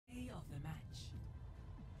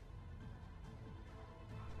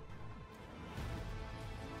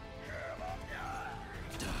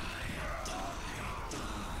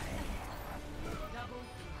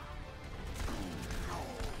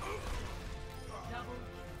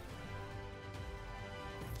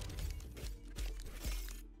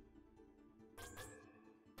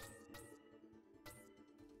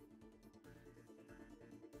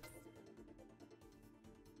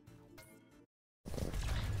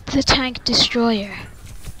The Tank Destroyer.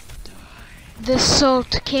 The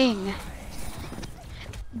Salt King.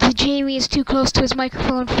 The Jamie is too close to his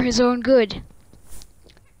microphone for his own good.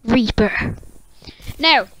 Reaper.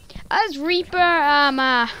 Now, as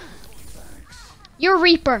Reaper, you're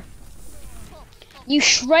Reaper. You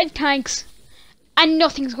shred tanks, and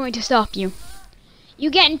nothing's going to stop you. You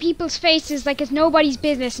get in people's faces like it's nobody's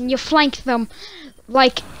business, and you flank them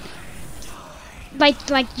like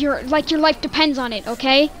your life depends on it.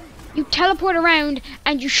 Okay? You teleport around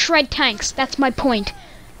and you shred tanks. That's my point.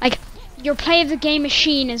 Like, you're play of the game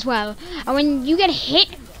machine as well. And when you get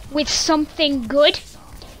hit with something good,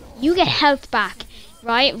 you get health back.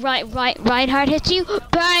 Reinhardt hits you.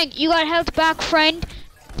 Bang! You got health back, friend.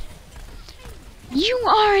 You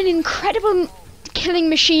are an incredible killing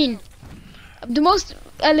machine. The most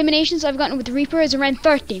eliminations I've gotten with Reaper is around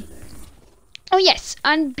 30. Oh yes,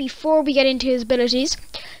 and before we get into his abilities,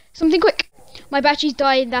 something quick. My batteries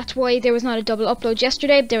died, that's why there was not a double upload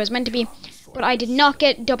yesterday. There was meant to be, but I did not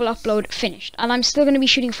get double upload finished. And I'm still going to be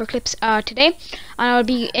shooting for clips today. And I'll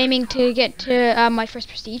be aiming to get to my first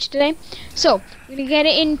prestige today. So, we're going to get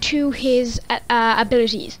into his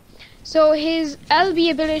abilities. So, his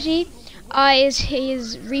LB ability is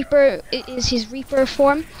his Reaper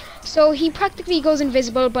form. So he practically goes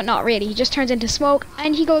invisible, but not really. He just turns into smoke,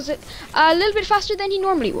 and he goes a little bit faster than he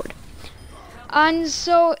normally would. And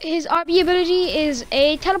so his RB ability is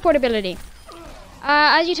a teleport ability.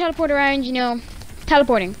 As you teleport around, you know,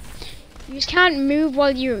 teleporting. You just can't move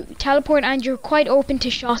while you teleport, and you're quite open to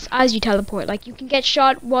shots as you teleport. Like, you can get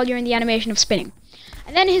shot while you're in the animation of spinning.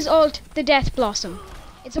 And then his ult, the Death Blossom.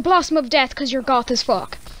 It's a blossom of death because you're goth as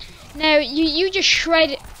fuck. Now, you just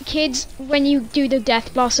shred kids when you do the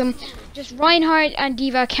Death Blossom. Just Reinhardt and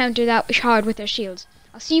D.Va counter that hard with their shields.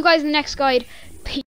 I'll see you guys in the next guide.